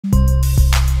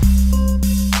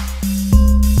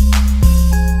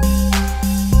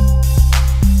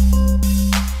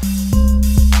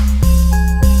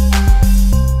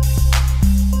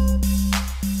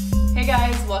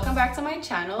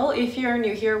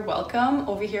new here, welcome.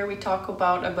 Over here we talk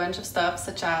about a bunch of stuff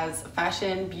such as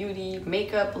fashion, beauty,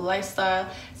 makeup, lifestyle.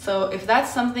 So if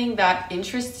that's something that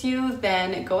interests you,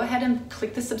 then go ahead and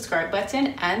click the subscribe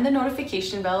button and the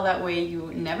notification bell. That way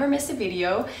you never miss a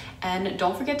video. And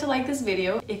don't forget to like this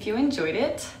video if you enjoyed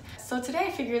it. So today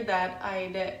I figured that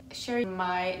I'd share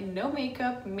my no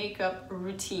makeup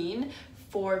routine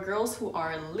for girls who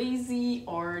are lazy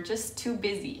or just too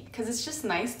busy, because it's just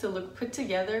nice to look put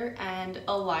together and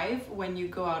alive when you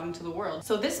go out into the world.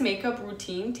 So this makeup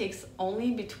routine takes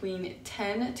only between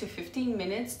 10 to 15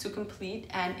 minutes to complete,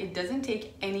 and it doesn't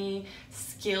take any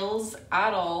skills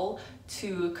at all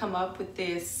to come up with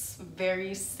this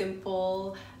very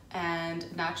simple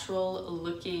and natural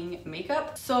looking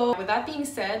makeup. So with that being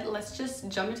said, let's just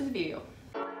jump into the video.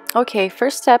 Okay,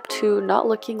 first step to not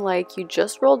looking like you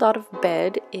just rolled out of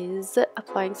bed is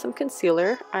applying some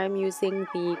concealer. I'm using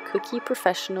the Kokie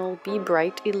Professional Be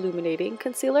Bright Illuminating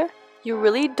Concealer. You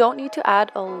really don't need to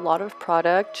add a lot of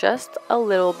product, just a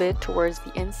little bit towards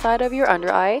the inside of your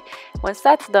under eye. Once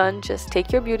that's done, just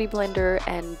take your beauty blender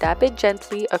and dab it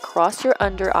gently across your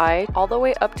under eye, all the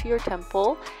way up to your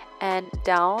temple and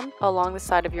down along the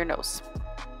side of your nose.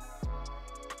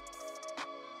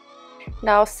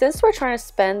 Now, since we're trying to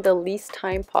spend the least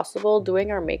time possible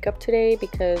doing our makeup today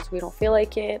because we don't feel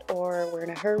like it or we're in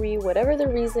a hurry, whatever the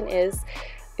reason is,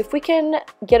 if we can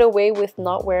get away with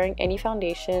not wearing any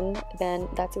foundation, then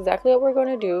that's exactly what we're going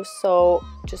to do. So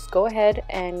just go ahead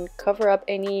and cover up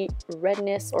any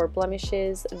redness or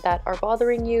blemishes that are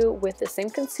bothering you with the same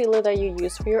concealer that you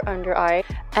use for your under eye,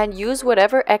 and use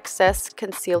whatever excess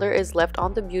concealer is left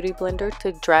on the beauty blender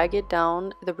to drag it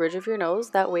down the bridge of your nose.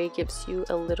 That way it gives you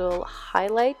a little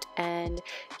highlight and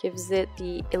gives it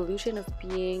the illusion of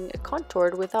being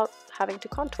contoured without having to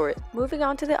contour it. Moving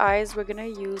on to the eyes, we're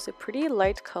going to use a pretty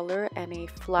light color and a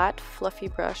flat fluffy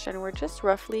brush, and we're just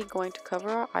roughly going to cover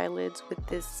our eyelids with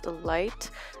this light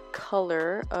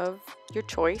color of your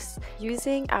choice.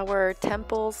 Using our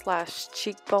temple /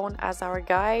 cheekbone as our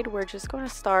guide, we're just going to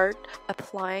start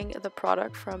applying the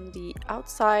product from the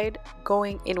outside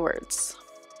going inwards.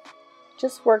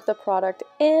 Just work the product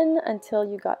in until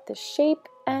you got the shape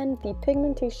and the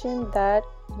pigmentation that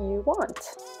you want.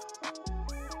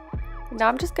 Now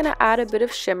I'm just going to add a bit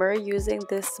of shimmer using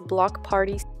this Block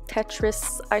Party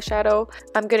TETRIS eyeshadow.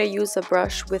 I'm going to use a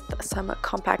brush with some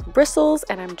compact bristles,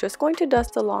 and I'm just going to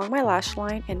dust along my lash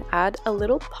line and add a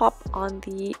little pop on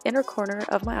the inner corner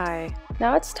of my eye.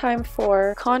 Now it's time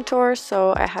for contour,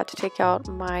 so I had to take out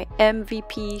my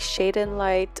MVP Shade and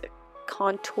Light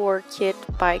contour kit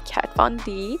by Kat Von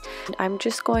D. I'm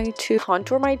just going to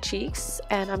contour my cheeks,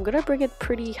 and I'm gonna bring it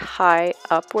pretty high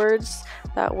upwards.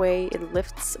 That way it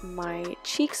lifts my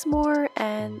cheeks more,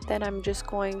 and then I'm just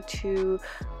going to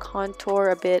contour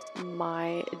a bit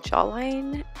my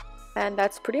jawline, and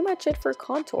that's pretty much it for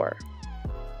contour.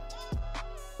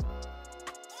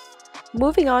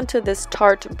 Moving on to this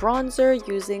Tart bronzer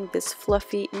using this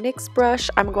fluffy NYX brush.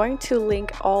 I'm going to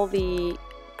link all the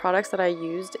products that I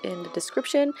used in the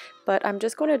description, but I'm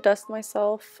just going to dust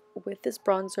myself with this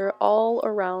bronzer all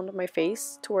around my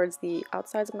face towards the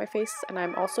outsides of my face, and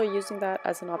I'm also using that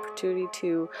as an opportunity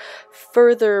to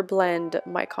further blend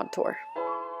my contour.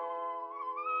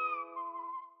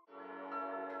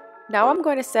 Now I'm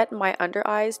going to set my under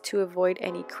eyes to avoid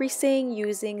any creasing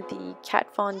using the Kat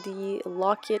Von D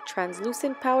Lock It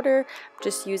Translucent Powder. I'm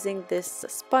just using this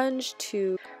sponge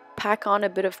to pack on a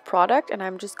bit of product, and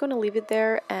I'm just going to leave it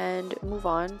there and move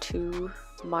on to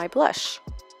my blush.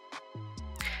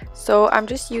 So I'm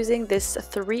just using this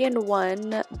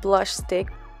 3-in-1 blush stick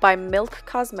by Milk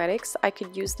Cosmetics. I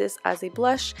could use this as a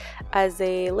blush, as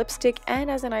a lipstick,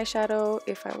 and as an eyeshadow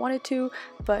if I wanted to,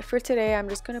 but for today I'm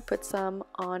just going to put some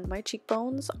on my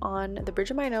cheekbones, on the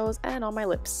bridge of my nose, and on my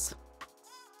lips.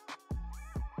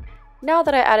 Now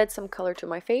that I added some color to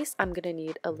my face, I'm going to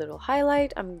need a little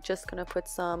highlight. I'm just going to put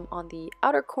some on the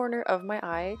outer corner of my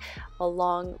eye,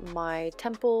 along my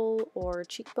temple or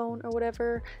cheekbone or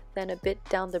whatever, then a bit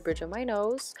down the bridge of my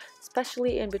nose,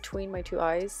 especially in between my two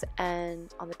eyes,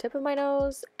 and on the tip of my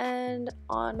nose, and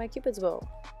on my cupid's bow.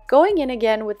 Going in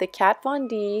again with the Kat Von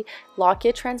D Lock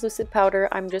It Translucent Powder,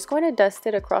 I'm just going to dust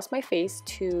it across my face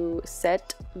to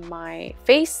set my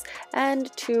face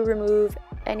and to remove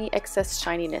any excess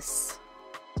shininess.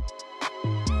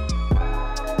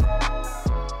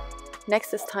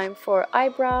 Next is time for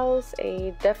eyebrows,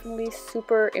 a definitely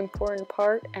super important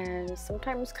part and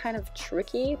sometimes kind of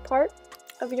tricky part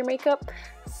of your makeup.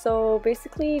 So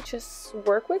basically just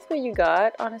work with what you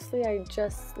got. Honestly, I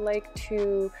just like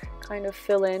to kind of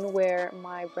fill in where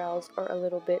my brows are a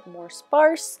little bit more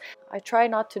sparse. I try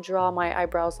not to draw my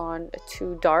eyebrows on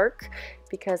too dark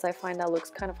because I find that looks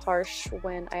kind of harsh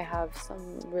when I have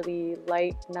some really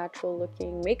light, natural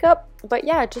looking makeup. But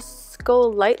yeah, just go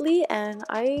lightly, and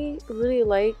I really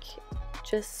like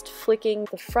just flicking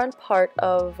the front part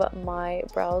of my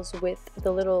brows with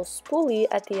the little spoolie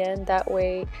at the end. That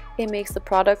way it makes the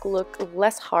product look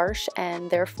less harsh and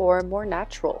therefore more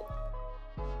natural.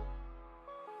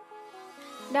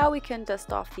 Now we can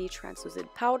dust off the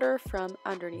translucent powder from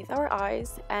underneath our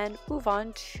eyes and move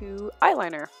on to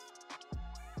eyeliner.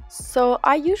 So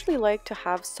I usually like to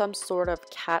have some sort of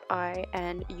cat eye,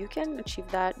 and you can achieve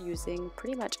that using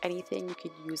pretty much anything. You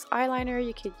could use eyeliner,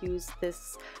 you could use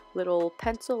this little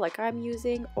pencil like I'm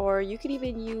using, or you could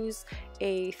even use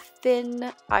a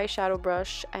thin eyeshadow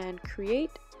brush and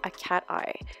create a cat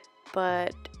eye.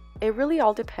 But it really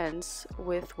all depends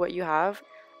with what you have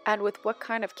and with what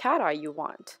kind of cat eye you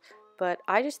want. But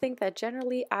I just think that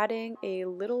generally adding a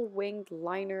little winged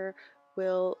liner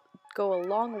will go a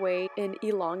long way in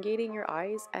elongating your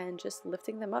eyes and just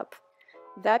lifting them up.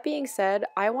 That being said,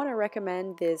 I want to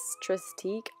recommend this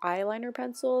TRÈSTIQUE eyeliner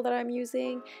pencil that I'm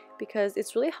using because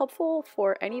it's really helpful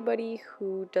for anybody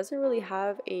who doesn't really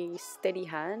have a steady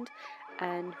hand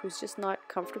and who's just not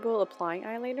comfortable applying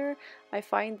eyeliner. I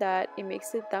find that it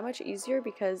makes it that much easier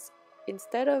because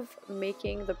instead of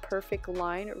making the perfect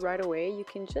line right away, you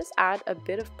can just add a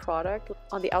bit of product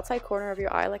on the outside corner of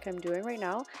your eye like I'm doing right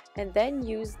now, and then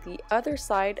use the other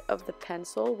side of the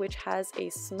pencil, which has a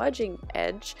smudging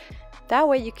edge. That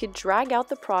way you could drag out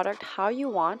the product how you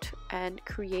want and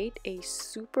create a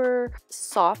super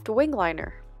soft wing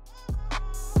liner.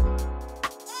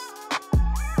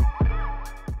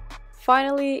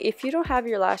 Finally, if you don't have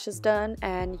your lashes done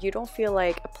and you don't feel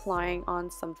like applying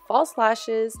on some false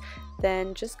lashes,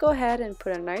 then just go ahead and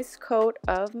put a nice coat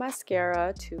of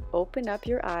mascara to open up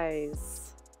your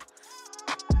eyes.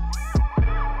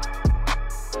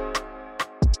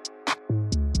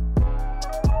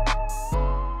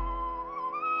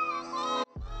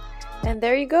 And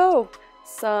there you go!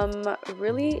 Some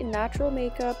really natural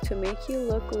makeup to make you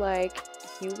look like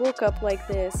you woke up like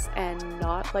this and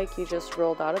not like you just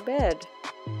rolled out of bed.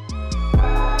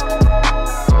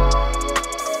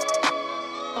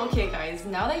 Okay guys,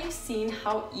 now that you've seen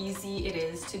how easy it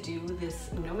is to do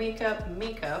this no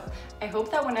makeup, I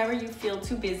hope that whenever you feel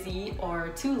too busy or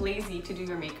too lazy to do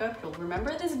your makeup, you'll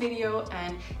remember this video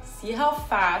and see how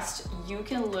fast you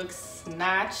can look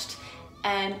snatched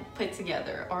and put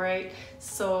together. All right,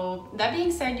 so that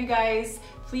being said, you guys,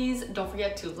 please don't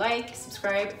forget to like,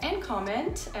 subscribe, and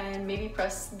comment, and maybe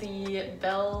press the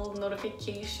bell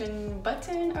notification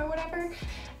button or whatever.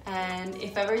 And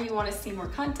if ever you want to see more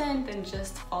content, then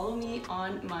just follow me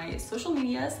on my social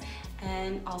medias,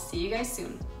 and I'll see you guys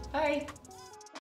soon. Bye.